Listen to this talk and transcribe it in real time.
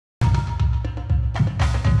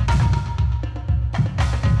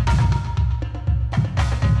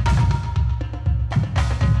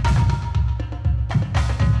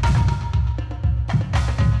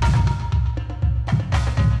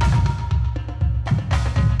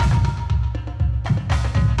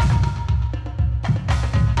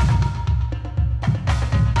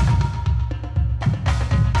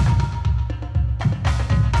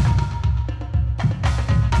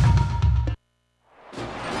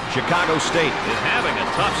Chicago State is having a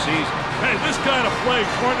tough season. Hey, this kind of play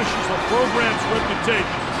tarnishes the program's reputation.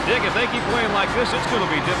 Dick, if they keep playing like this, it's going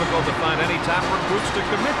to be difficult to find any top recruits to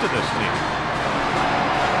commit to this team.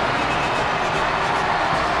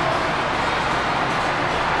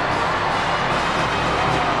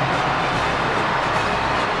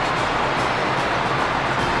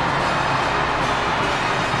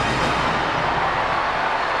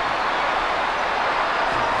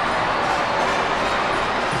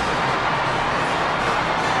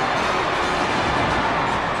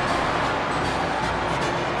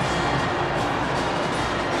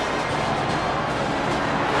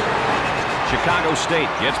 Chicago State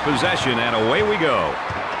gets possession, and away we go.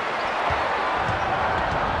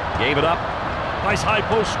 Gave it up. Nice high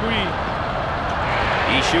post screen.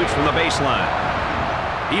 He shoots from the baseline.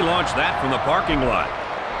 He launched that from the parking lot.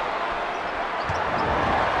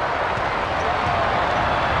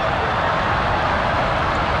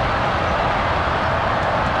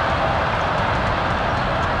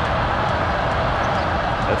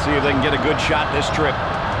 Let's see if they can get a good shot this trip.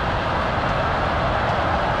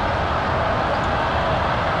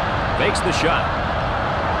 Makes the shot.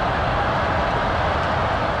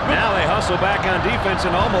 Now they hustle back on defense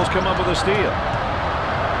and almost come up with a steal.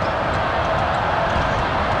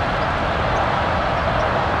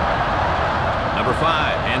 Number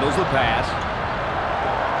 5 handles the pass.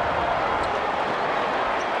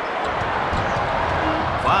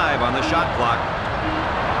 Five on the shot clock.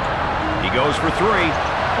 He goes for 3.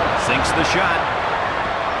 Sinks the shot.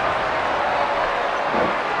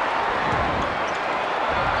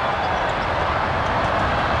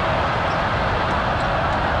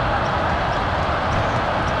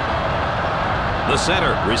 The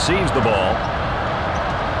center receives the ball.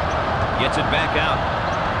 Gets it back out.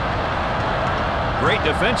 Great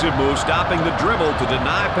defensive move, stopping the dribble to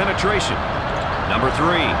deny penetration. Number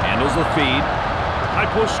 3 handles the feed. High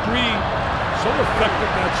post screen. So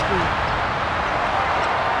effective, that screen.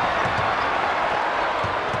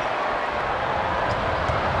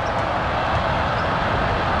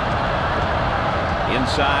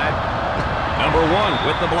 Inside. Number 1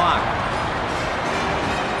 with the block.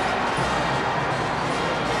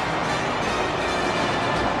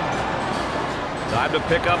 Time to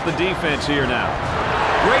pick up the defense here now.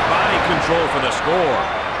 Great body control for the score.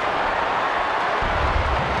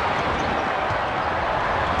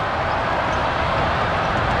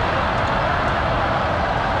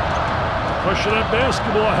 Pressure that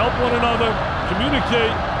basketball. Help one another.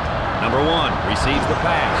 Communicate. Number 1 receives the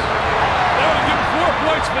pass. They ought to give him 4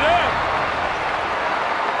 points for that.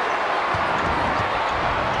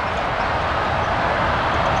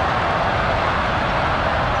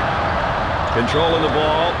 Controlling the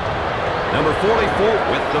ball. Number 44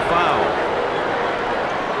 with the foul.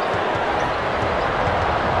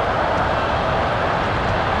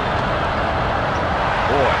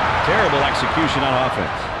 Boy, terrible execution on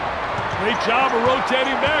offense. Great job of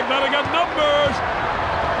rotating back. Now they got numbers.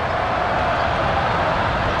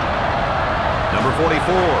 Number 44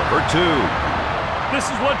 for 2. This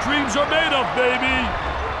is what dreams are made of, baby.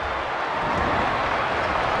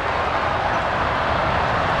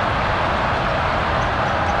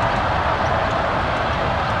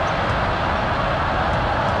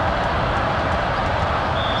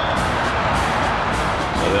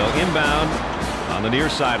 Inbound on the near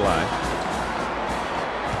sideline.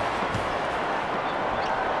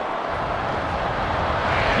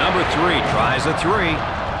 Number 3 tries a 3.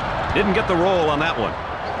 Didn't get the roll on that one.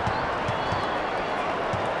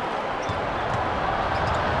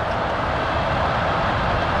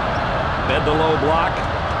 Fed the low block.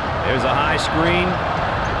 There's a high screen.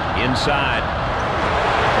 Inside.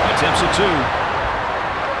 Attempts a 2.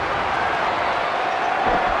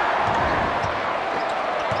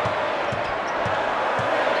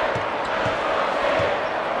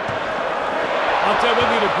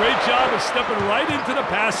 Did a great job of stepping right into the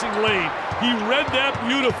passing lane. He read that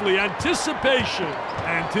beautifully. Anticipation.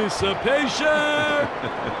 Anticipation.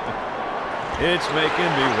 It's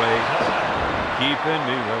making me wait. Keeping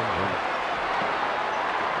me waiting.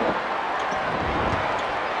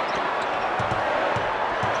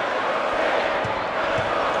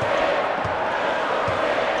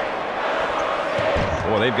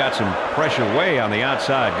 Boy, they've got some pressure way on the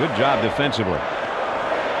outside. Good job defensively.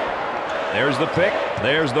 There's the pick.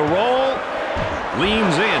 There's the roll.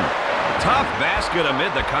 Leans in. Tough basket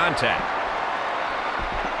amid the contact.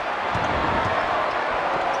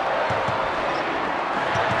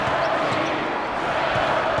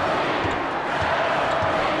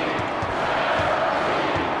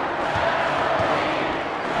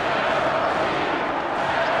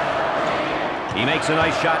 He makes Makes a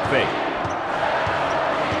nice shot fake.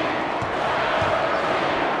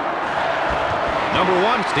 Number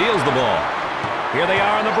 1 steals the ball. Here they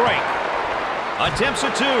are on the break. Attempts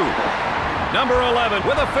a 2. Number 11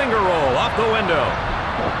 with a finger roll off the window.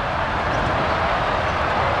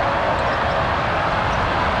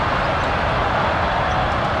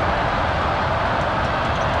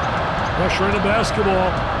 Pressure in the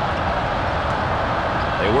basketball.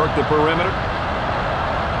 They work the perimeter.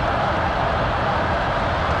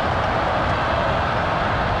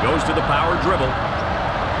 Goes to the power dribble.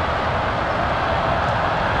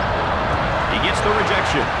 He gets the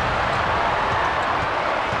rejection.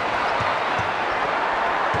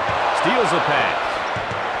 Steals a pass.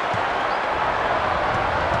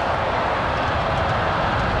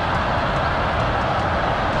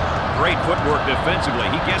 Great footwork defensively.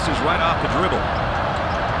 He guesses right off the dribble.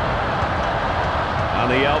 On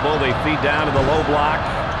the elbow, they feed down to the low block.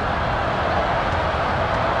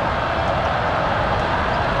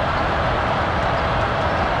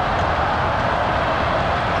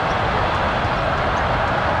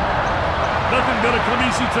 Nothing gonna come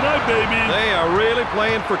easy tonight, baby. They are really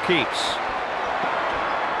playing for keeps.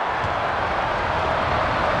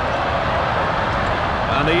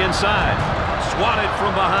 On the inside. Swatted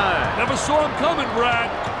from behind. Never saw him coming, Brad.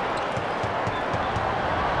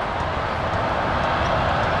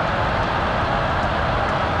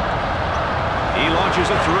 He launches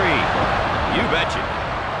a 3. You betcha.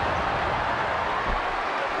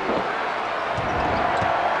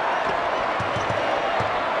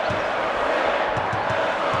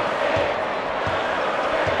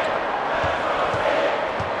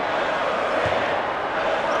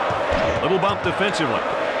 Little bump defensively.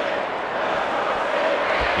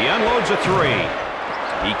 He unloads a 3.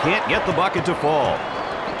 He can't get the bucket to fall.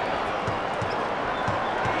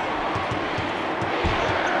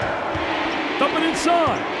 Dumping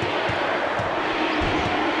inside.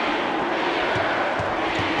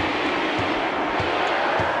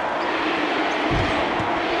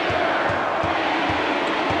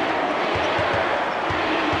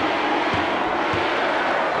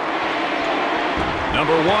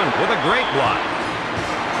 Number 1 with a great block.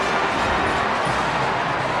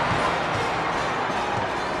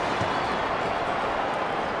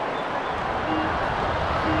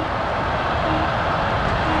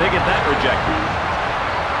 They get that rejected.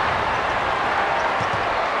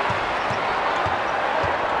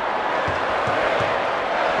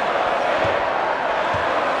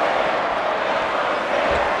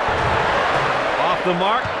 Off the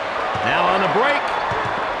mark. Now on the break.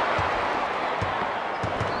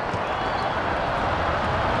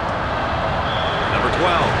 Number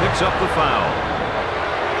 12 picks up the foul.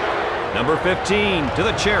 Number 15 to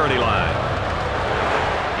the charity line.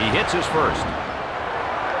 He hits his first.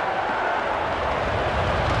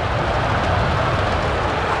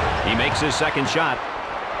 He makes his second shot.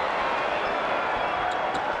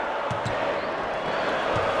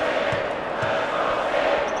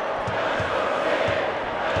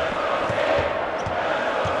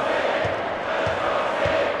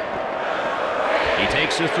 He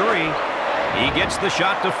takes a 3. He gets the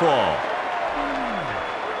shot to fall.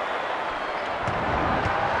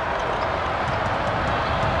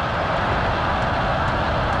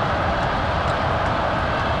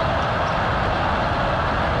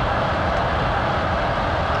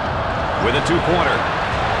 With a 2-pointer.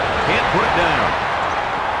 Can't put it down.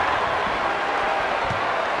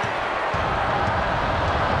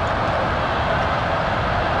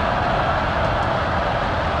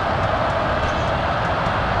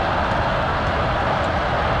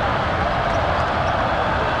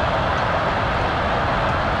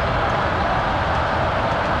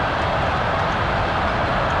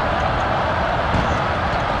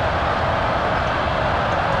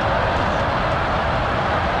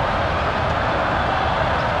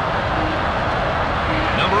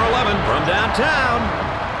 From downtown,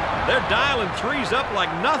 they're dialing 3s up like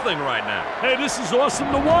nothing right now. Hey, this is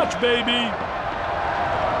awesome to watch, baby.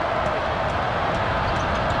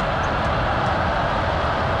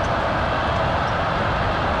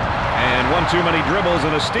 And one too many dribbles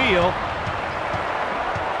and a steal.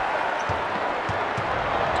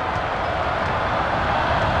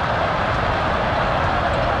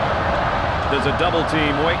 There's a double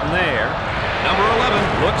team waiting there. Number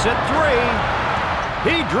 11 looks at 3.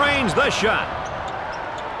 He drains the shot.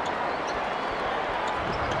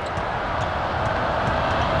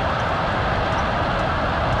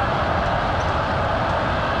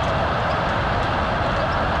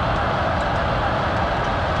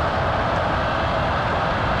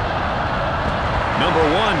 Number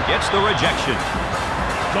 1 gets the rejection.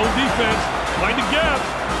 Zone defense. Find a gap.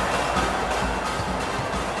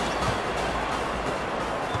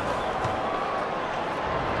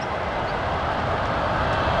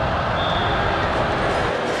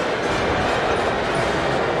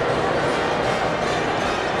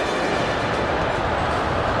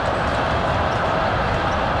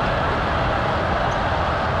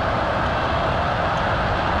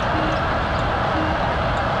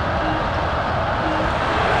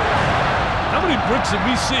 Bricks did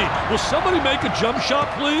we see? Will somebody make a jump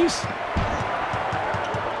shot, please?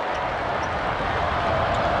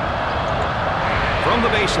 From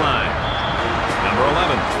the baseline, number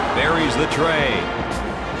 11 buries the tray.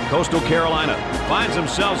 Coastal Carolina finds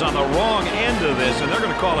themselves on the wrong end of this, and they're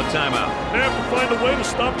going to call a timeout. They have to find a way to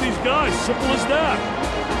stop these guys. Simple as that.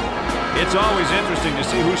 It's always interesting to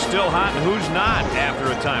see who's still hot and who's not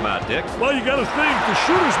after a timeout, Dick. Well, you got to think the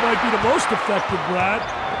shooters might be the most effective, Brad.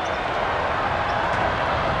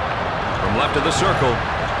 From left of the circle,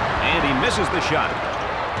 and he misses the shot.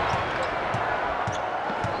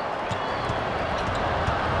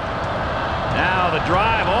 Now the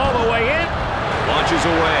drive all the way in. Launches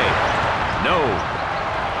away. No.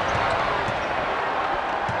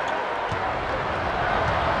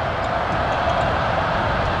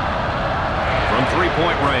 From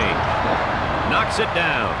three-point range. Knocks it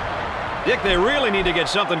down. Dick, they really need to get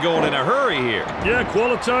something going in a hurry here. Yeah,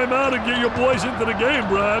 call a timeout and get your boys into the game,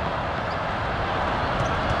 Brad.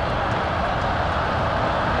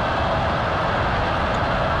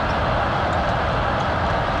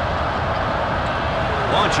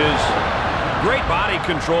 Launches. Great body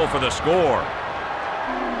control for the score.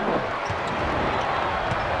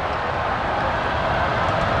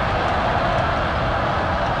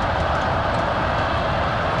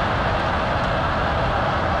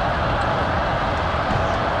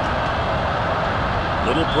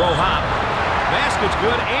 Little pro hop. Basket's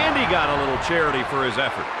good, and he got a little charity for his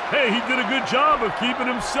effort. Hey, he did a good job of keeping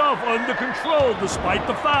himself under control despite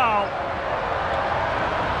the foul.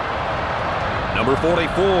 Number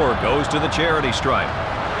 44 goes to the charity stripe.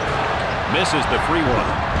 Misses the free one.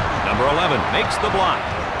 Number 11 makes the block.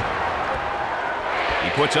 He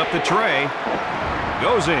puts up the tray.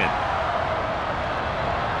 Goes in.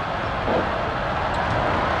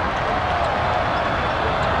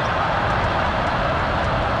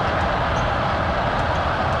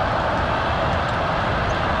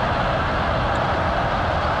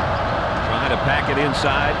 Trying to pack it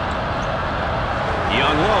inside. He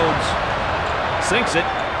unloads. Sinks it.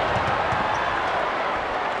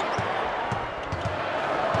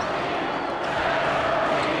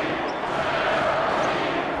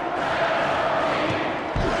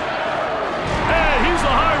 Hey, he's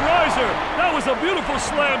a high riser. That was a beautiful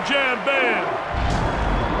slam jam bam.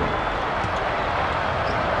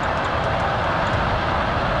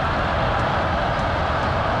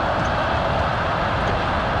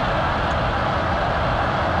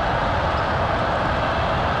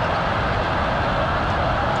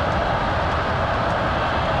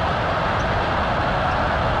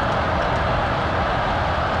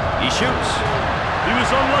 Shoots. He was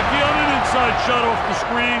unlucky on an inside shot off the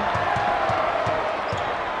screen.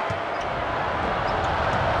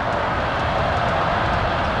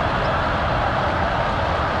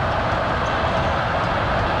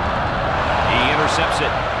 He intercepts it.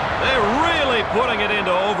 They're really putting it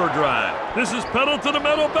into overdrive. This is pedal to the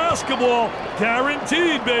metal basketball.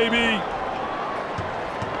 Guaranteed, baby.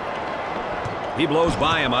 He blows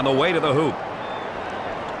by him on the way to the hoop.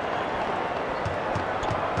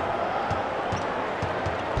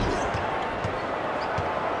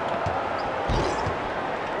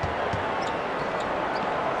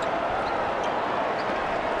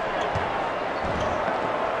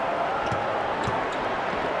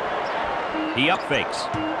 He up fakes.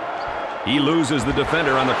 He loses the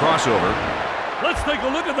defender on the crossover. Let's take a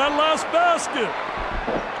look at that last basket.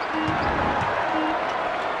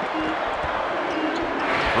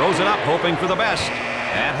 Throws it up, hoping for the best.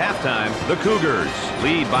 At halftime, the Cougars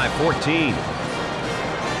lead by 14.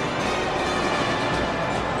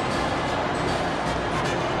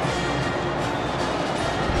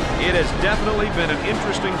 It has definitely been an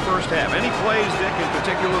interesting first half. Any plays, Dick, in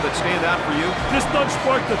particular that stand out for you? This doesn't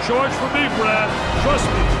spark the charge for me, Brad. Trust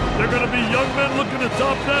me, they're going to be young men looking to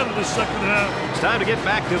top that in the second half. It's time to get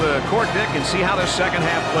back to the court, Dick, and see how this second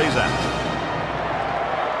half plays out.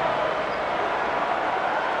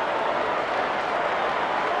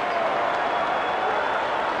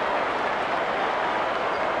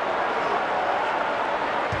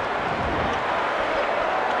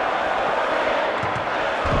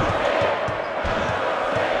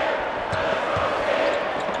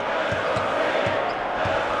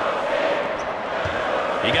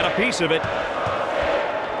 He got a piece of it.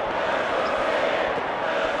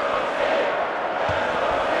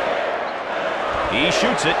 He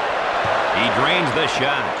shoots it. He drains the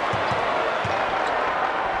shot.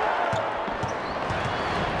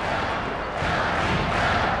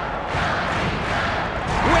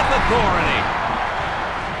 With authority.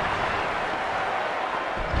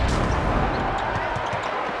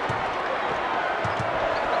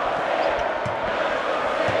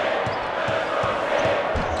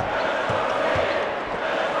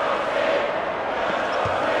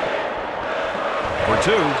 For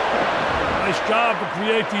two. Nice job to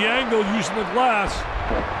create the angle using the glass.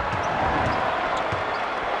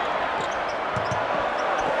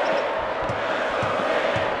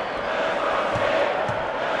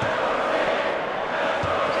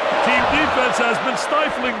 Team defense has been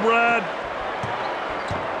stifling, Brad.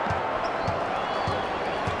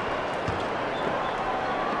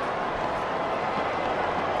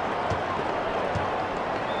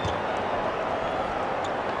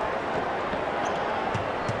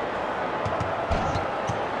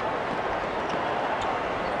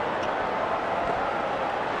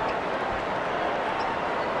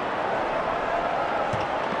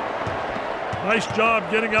 Nice job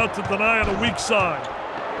getting out to deny on the weak side.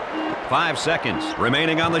 5 seconds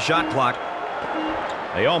remaining on the shot clock.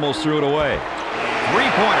 They almost threw it away.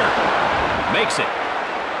 Three-pointer. Makes it.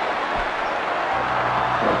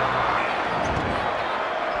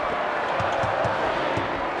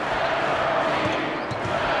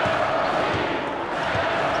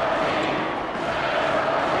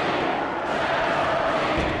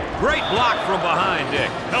 Great block from behind, Dick.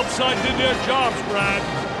 Help side did their jobs, Brad.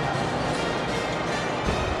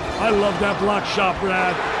 I love that block shot,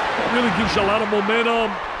 Brad. Really gives you a lot of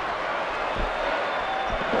momentum.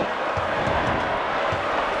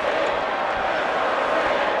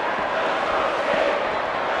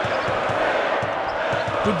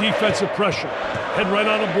 Good defensive pressure. Head right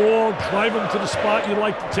on the ball, drive him to the spot you'd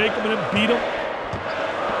like to take him, and then beat him.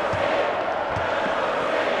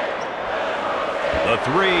 The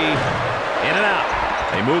three, in and out.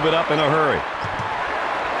 They move it up in a hurry.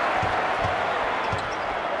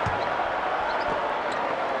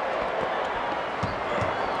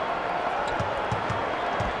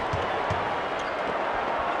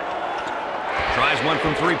 Tries one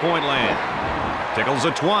from three-point land. Tickles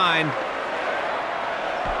a twine.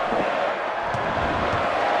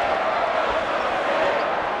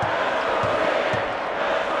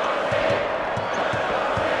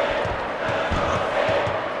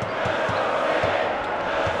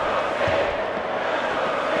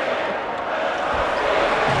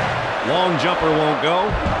 Long jumper won't go.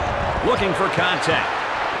 Looking for contact.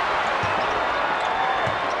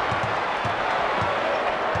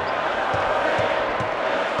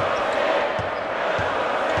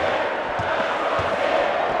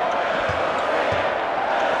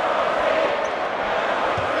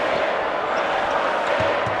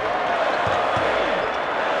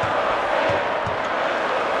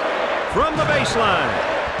 From the baseline.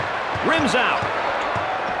 Rims out.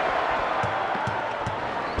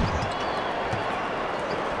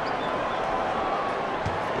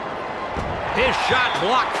 His shot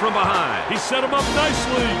blocked from behind. He set him up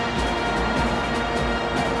nicely.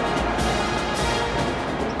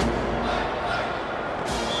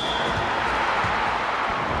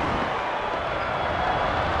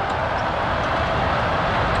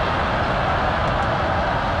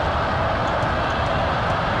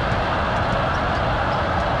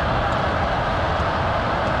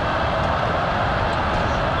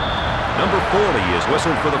 Number 40 is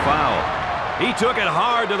whistled for the foul. He took it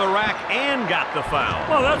hard to the rack and got the foul.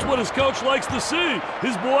 Well, that's what his coach likes to see.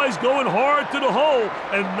 His boys going hard to the hole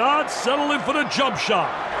and not settling for the jump shot.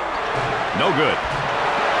 No good.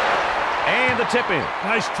 And the tip in.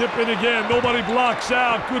 Nice tip in again. Nobody blocks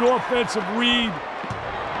out. Good offensive read.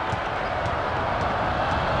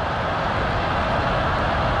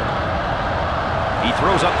 He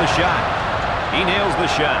throws up the shot. He nails the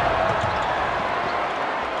shot.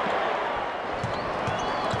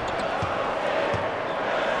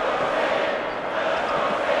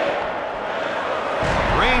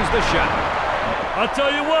 The shot. I'll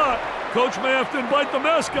tell you what, Coach may have to invite the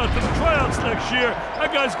mascot to the tryouts next year.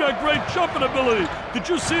 That guy's got great jumping ability. Did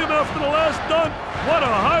you see him after the last dunk? What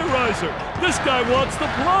a high riser. This guy wants to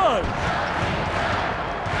play.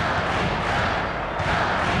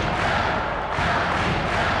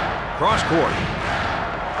 Cross court.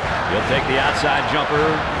 He'll take the outside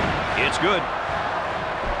jumper. It's good.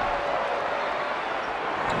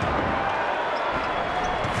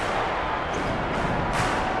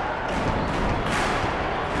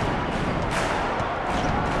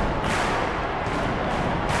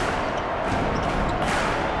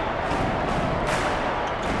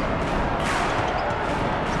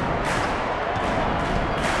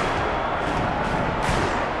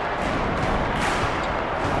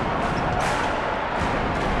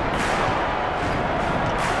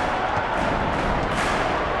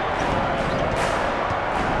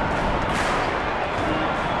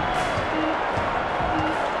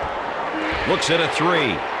 Makes it a 3.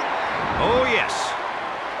 Oh, yes.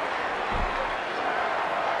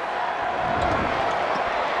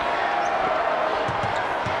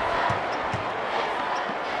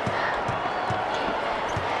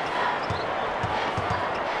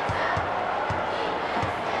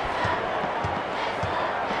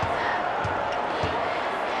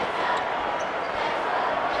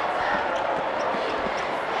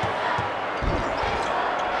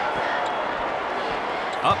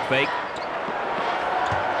 Up fake.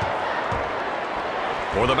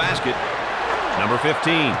 For the basket. Number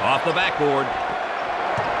 15 off the backboard.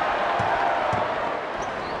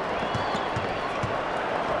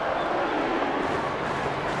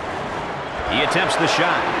 He attempts the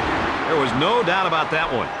shot. There was no doubt about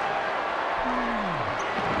that one.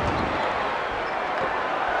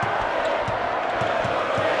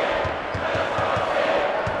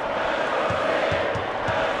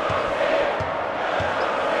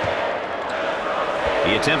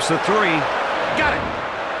 He attempts the 3. Got it.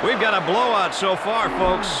 We've got a blowout so far,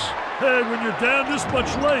 folks. Hey, when you're down this much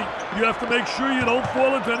late, you have to make sure you don't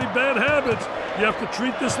fall into any bad habits. You have to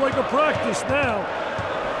treat this like a practice now.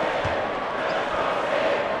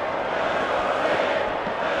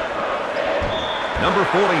 Number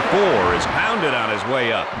 44 is pounded on his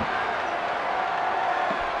way up.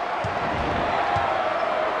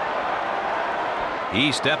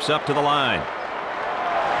 He steps up to the line.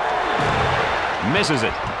 Misses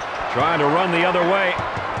it. Trying to run the other way.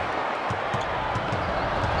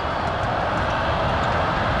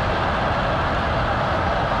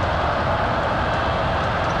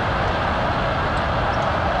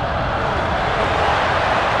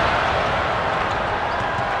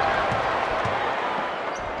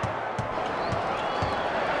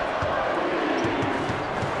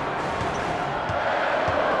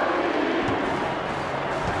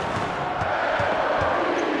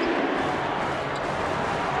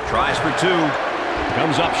 Tries for 2.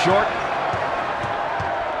 Comes up short.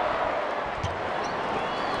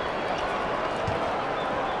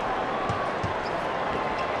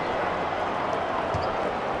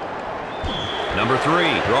 Number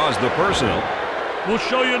 3 draws the personal. We'll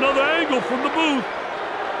show you another angle from the booth.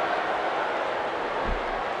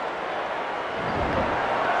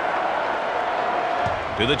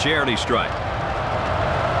 To the charity stripe.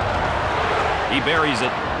 He buries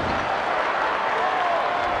it.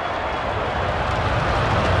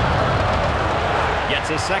 Gets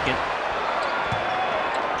his second.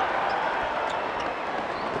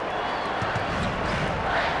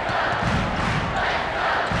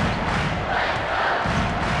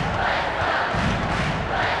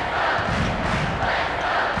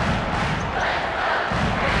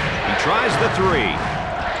 He tries the 3.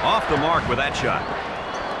 Off the mark with that shot.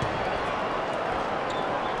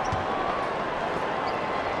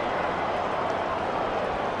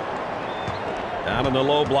 Down in the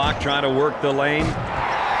low block, trying to work the lane.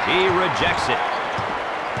 He rejects it.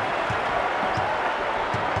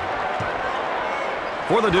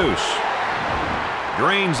 For the deuce.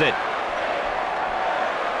 Drains it.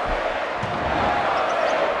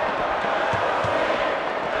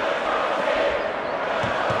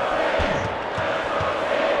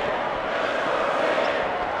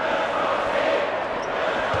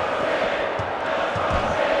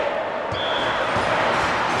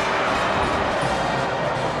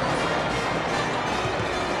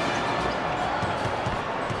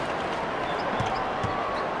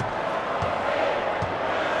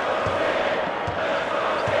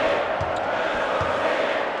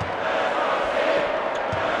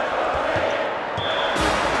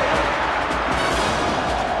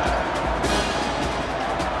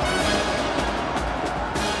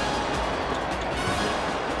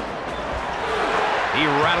 He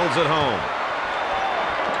rattles it home.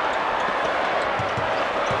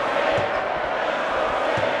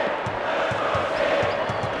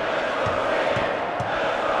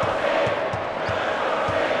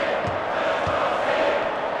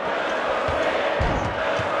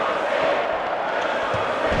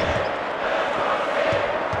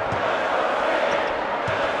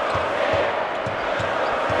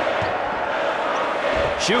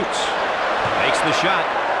 Shoots. Makes the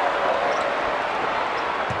shot.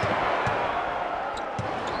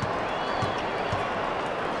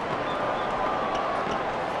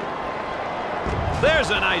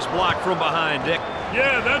 There's a nice block from behind, Dick.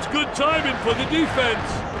 Yeah, that's good timing for the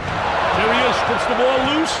defense. There he is, strips the ball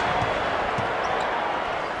loose.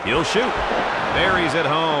 He'll shoot. Buries it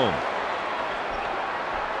home.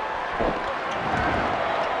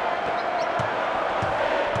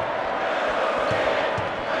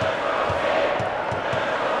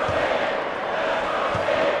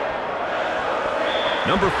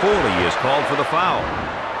 Number 40 is called for the foul.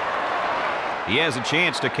 He has a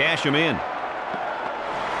chance to cash him in.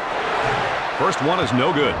 First one is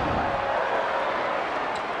no good.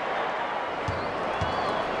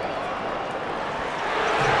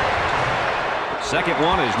 Second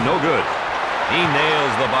one is no good. He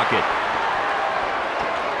nails the bucket.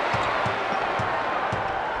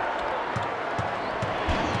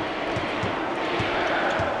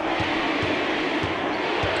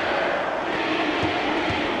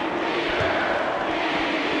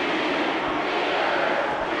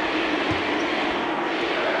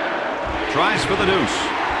 Tries for the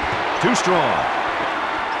deuce. Too strong.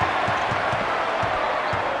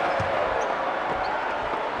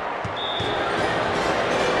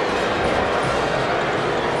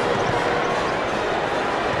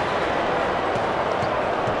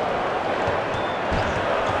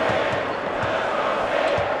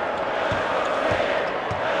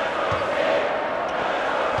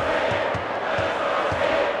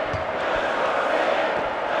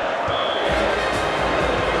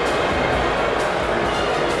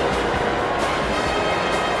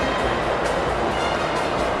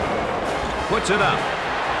 Puts it up.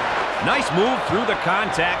 Nice move through the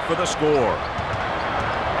contact for the score.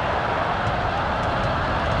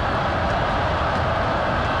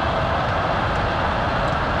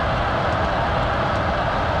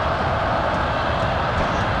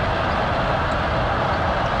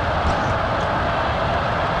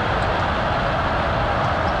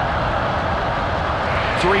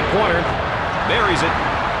 Three-pointer. Buries it.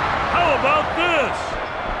 How about this?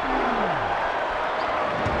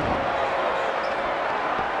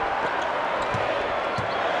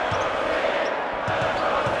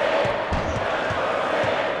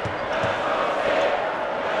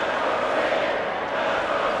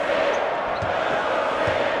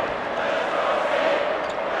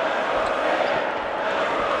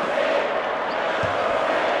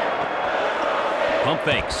 Pump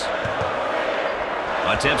fakes.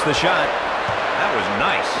 Attempts the shot. That was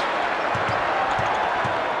nice.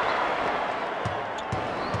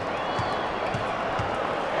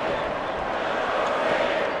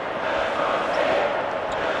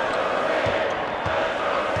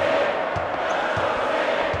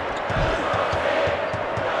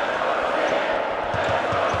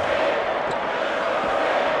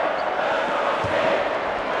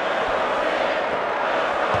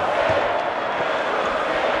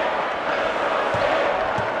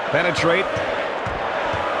 Penetrate.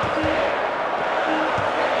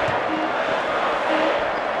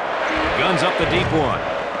 Guns up the deep one.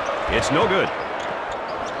 It's no good.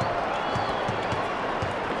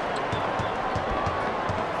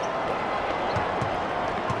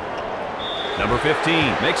 Number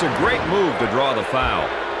 15 makes a great move to draw the foul.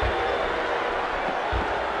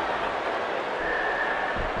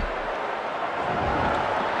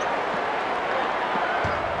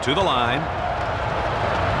 To the line.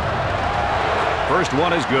 First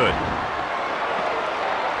one is good.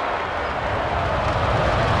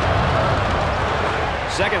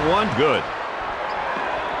 Second one, good.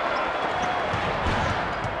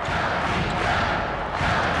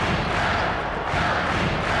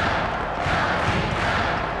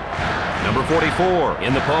 Number 44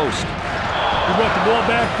 in the post. He brought the ball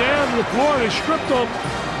back down to the floor and he stripped him.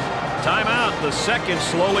 Timeout. The second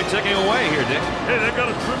slowly ticking away here, Dick. Hey, they got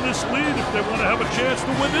to trim this lead if they want to have a chance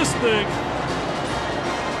to win this thing.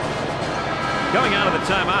 Coming out of the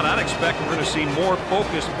timeout, I'd expect we're going to see more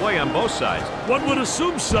focused play on both sides. One would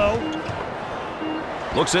assume so.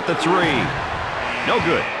 Looks at the three. No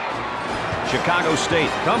good. Chicago State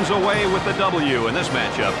comes away with the W in this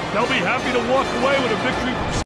matchup. They'll be happy to walk away with a victory from